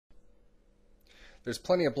There's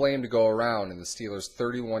plenty of blame to go around in the Steelers'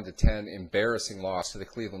 31-10 embarrassing loss to the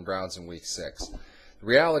Cleveland Browns in Week 6. The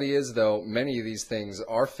reality is, though, many of these things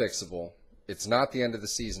are fixable. It's not the end of the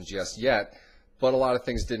season just yet, but a lot of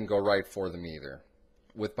things didn't go right for them either.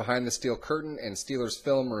 With Behind the Steel Curtain and Steelers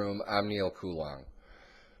Film Room, I'm Neil Coulong.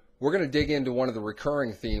 We're going to dig into one of the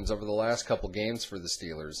recurring themes over the last couple games for the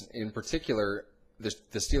Steelers, in particular, the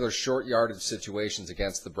Steelers' short yardage situations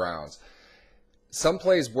against the Browns. Some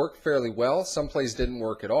plays worked fairly well, some plays didn't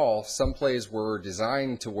work at all, some plays were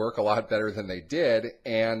designed to work a lot better than they did,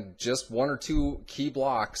 and just one or two key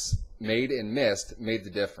blocks made and missed made the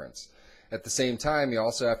difference. At the same time, you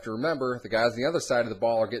also have to remember the guys on the other side of the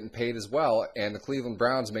ball are getting paid as well, and the Cleveland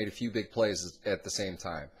Browns made a few big plays at the same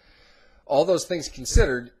time. All those things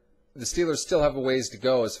considered, the Steelers still have a ways to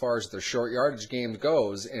go as far as their short yardage game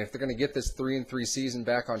goes, and if they're going to get this 3-3 season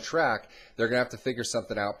back on track, they're going to have to figure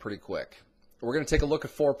something out pretty quick. We're going to take a look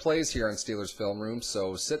at 4 plays here on Steelers Film Room,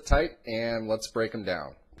 so sit tight and let's break them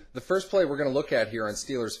down. The first play we're going to look at here on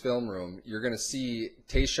Steelers Film Room, you're going to see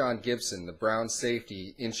Tayshaun Gibson, the Browns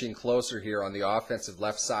safety, inching closer here on the offensive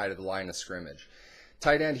left side of the line of scrimmage.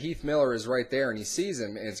 Tight end Heath Miller is right there, and he sees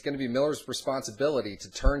him, and it's going to be Miller's responsibility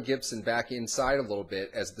to turn Gibson back inside a little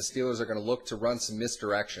bit as the Steelers are going to look to run some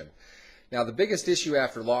misdirection. Now, the biggest issue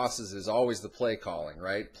after losses is always the play calling,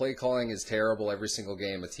 right? Play calling is terrible every single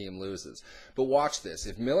game a team loses. But watch this.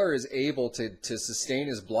 If Miller is able to sustain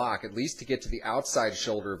his block, at least to get to the outside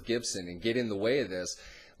shoulder of Gibson and get in the way of this,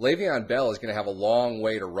 Le'Veon Bell is going to have a long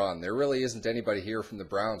way to run. There really isn't anybody here from the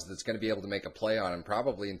Browns that's going to be able to make a play on him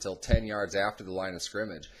probably until 10 yards after the line of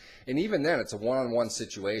scrimmage. And even then, it's a one-on-one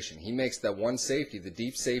situation. He makes that one safety, the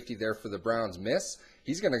deep safety there for the Browns miss,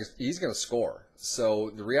 he's going to score. So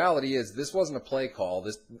the reality is this wasn't a play call,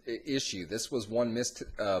 this issue. This was one missed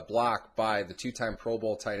block by the 2-time Pro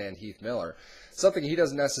Bowl tight end Heath Miller. Something he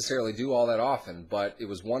doesn't necessarily do all that often, but it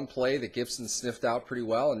was one play that Gibson sniffed out pretty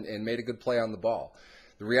well and made a good play on the ball.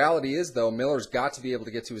 The reality is, though, Miller's got to be able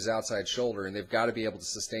to get to his outside shoulder, and they've got to be able to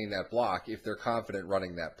sustain that block if they're confident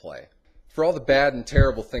running that play. For all the bad and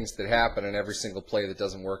terrible things that happen in every single play that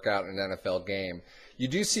doesn't work out in an NFL game, you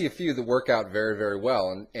do see a few that work out very, very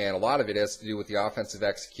well, and a lot of it has to do with the offensive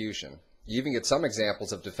execution. You even get some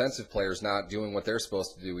examples of defensive players not doing what they're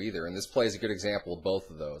supposed to do either, and this play is a good example of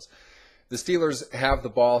both of those. The Steelers have the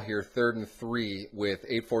ball here 3rd and 3 with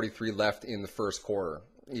 8:43 left in the first quarter.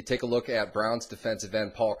 You take a look at Browns defensive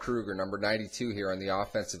end Paul Kruger, number 92 here on the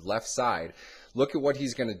offensive left side. Look at what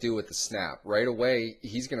he's going to do with the snap. Right away,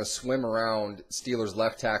 he's going to swim around Steelers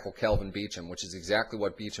left tackle Kelvin Beachum, which is exactly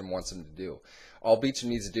what Beachum wants him to do. All Beachum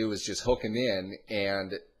needs to do is just hook him in,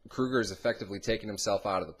 and Kruger is effectively taking himself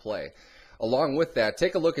out of the play. Along with that,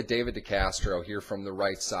 take a look at David DeCastro here from the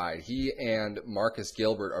right side. He and Marcus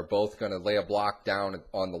Gilbert are both going to lay a block down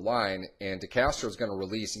on the line, and DeCastro is going to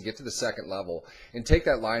release and get to the second level and take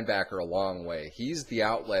that linebacker a long way. He's the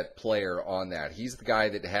outlet player on that. He's the guy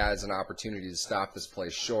that has an opportunity to stop this play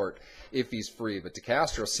short if he's free, but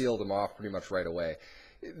DeCastro sealed him off pretty much right away.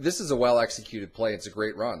 This is a well-executed play. It's a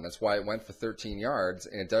great run. That's why it went for 13 yards,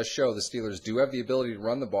 and it does show the Steelers do have the ability to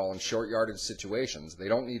run the ball in short yardage situations. They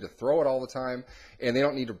don't need to throw it all the time, and they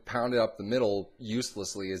don't need to pound it up the middle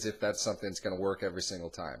uselessly as if that's something that's going to work every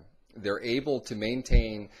single time. They're able to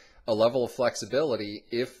maintain a level of flexibility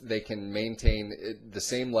if they can maintain the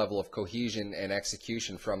same level of cohesion and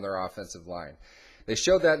execution from their offensive line. They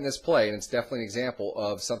showed that in this play, and it's definitely an example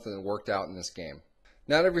of something that worked out in this game.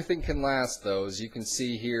 Not everything can last, though. As you can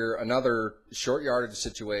see here, another short yardage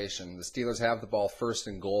situation. The Steelers have the ball 1st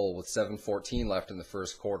and goal with 7:14 left in the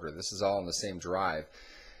first quarter. This is all in the same drive.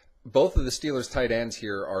 Both of the Steelers tight ends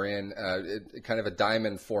here are in kind of a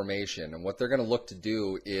diamond formation, and what they're going to look to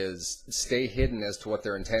do is stay hidden as to what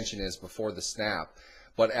their intention is before the snap.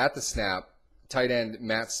 But at the snap, tight end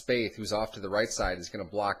Matt Spaeth, who's off to the right side, is going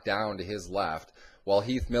to block down to his left, while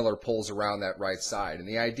Heath Miller pulls around that right side. And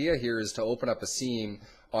the idea here is to open up a seam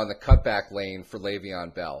on the cutback lane for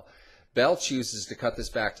Le'Veon Bell. Bell chooses to cut this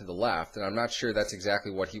back to the left, and I'm not sure that's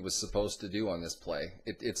exactly what he was supposed to do on this play.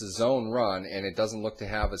 It's a zone run, and it doesn't look to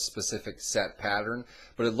have a specific set pattern,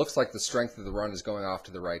 but it looks like the strength of the run is going off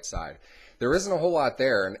to the right side. There isn't a whole lot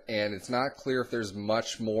there, and it's not clear if there's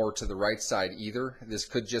much more to the right side either. This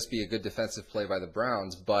could just be a good defensive play by the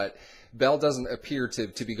Browns, but Bell doesn't appear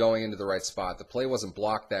to be going into the right spot. The play wasn't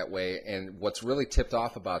blocked that way, and what's really tipped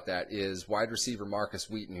off about that is wide receiver Marcus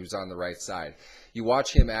Wheaton, who's on the right side. You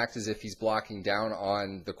watch him act as if he's blocking down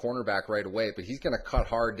on the cornerback right away, but he's going to cut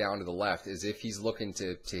hard down to the left as if he's looking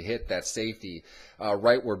to hit that safety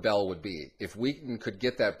right where Bell would be. If Wheaton could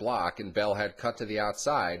get that block and Bell had cut to the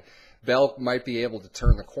outside, Bell might be able to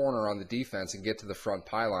turn the corner on the defense and get to the front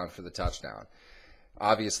pylon for the touchdown.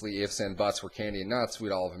 Obviously, ifs and buts were candy and nuts,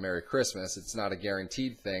 we'd all have a Merry Christmas. It's not a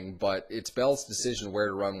guaranteed thing, but it's Bell's decision where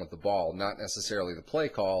to run with the ball, not necessarily the play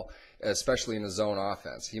call, especially in a zone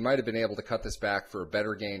offense. He might have been able to cut this back for a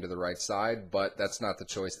better gain to the right side, but that's not the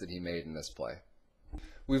choice that he made in this play.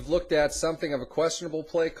 We've looked at something of a questionable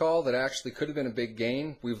play call that actually could have been a big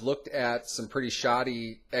gain. We've looked at some pretty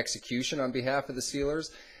shoddy execution on behalf of the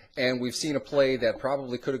Steelers, and we've seen a play that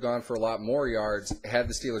probably could have gone for a lot more yards had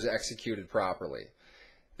the Steelers executed properly.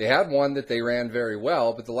 They had one that they ran very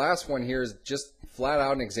well, but the last one here is just flat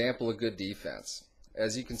out an example of good defense.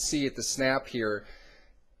 As you can see at the snap here,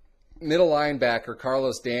 middle linebacker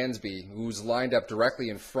Carlos Dansby, who's lined up directly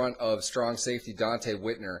in front of strong safety Dante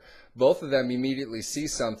Whitner, both of them immediately see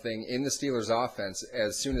something in the Steelers' offense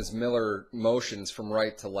as soon as Miller motions from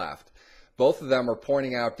right to left. Both of them are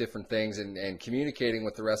pointing out different things and communicating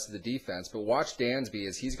with the rest of the defense, but watch Dansby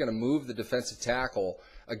as he's going to move the defensive tackle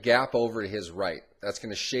a gap over to his right. That's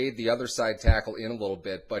going to shade the other side tackle in a little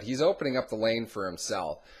bit, but he's opening up the lane for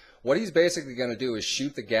himself. What he's basically going to do is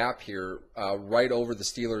shoot the gap here right over the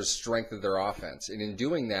Steelers' strength of their offense. And in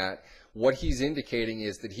doing that, what he's indicating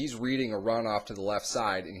is that he's reading a run off to the left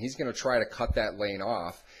side, and he's going to try to cut that lane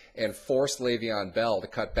off and force Le'Veon Bell to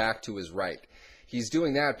cut back to his right. He's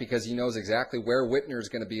doing that because he knows exactly where Whitner is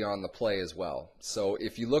going to be on the play as well. So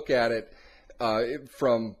if you look at it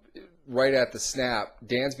from right at the snap,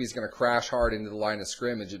 Dansby's going to crash hard into the line of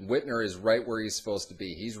scrimmage, and Whitner is right where he's supposed to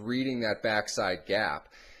be. He's reading that backside gap.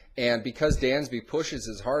 And because Dansby pushes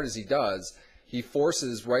as hard as he does, he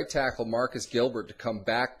forces right tackle Marcus Gilbert to come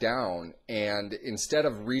back down, and instead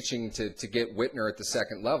of reaching to get Whitner at the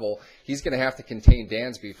second level, he's going to have to contain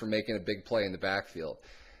Dansby from making a big play in the backfield.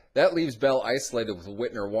 That leaves Bell isolated with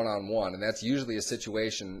Whitner one-on-one, and that's usually a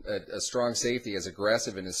situation a strong safety, as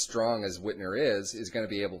aggressive and as strong as Whitner is going to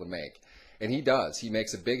be able to make. And he does. He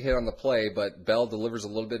makes a big hit on the play, but Bell delivers a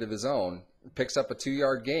little bit of his own, picks up a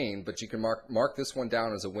 2-yard gain, but you can mark this one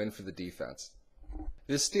down as a win for the defense.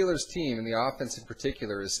 This Steelers team, and the offense in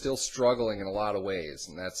particular, is still struggling in a lot of ways,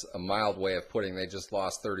 and that's a mild way of putting they just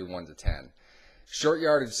lost 31-10. Short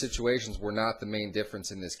yardage situations were not the main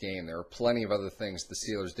difference in this game. There are plenty of other things the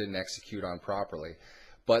Steelers didn't execute on properly.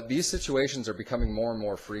 But these situations are becoming more and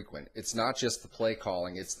more frequent. It's not just the play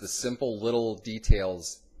calling, it's the simple little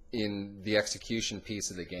details in the execution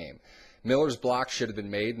piece of the game. Miller's block should have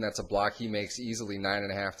been made, and that's a block he makes easily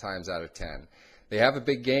 9.5 times out of 10. They have a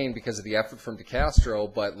big gain because of the effort from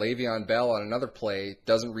DeCastro, but Le'Veon Bell on another play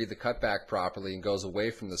doesn't read the cutback properly and goes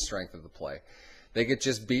away from the strength of the play. They get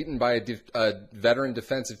just beaten by a veteran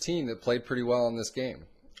defensive team that played pretty well in this game.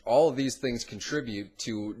 All of these things contribute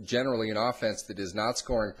to generally an offense that is not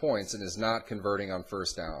scoring points and is not converting on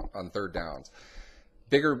third downs.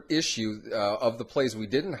 Bigger issue of the plays we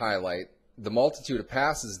didn't highlight, the multitude of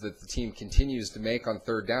passes that the team continues to make on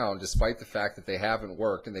third down, despite the fact that they haven't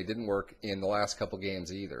worked, and they didn't work in the last couple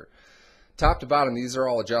games either. Top to bottom, these are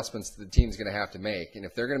all adjustments that the team's going to have to make, and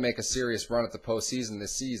if they're going to make a serious run at the postseason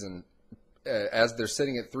this season, as they're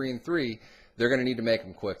sitting at 3-3, they're going to need to make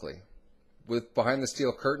them quickly. With Behind the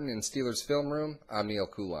Steel Curtain in Steelers Film Room, I'm Neil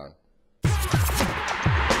Coulon.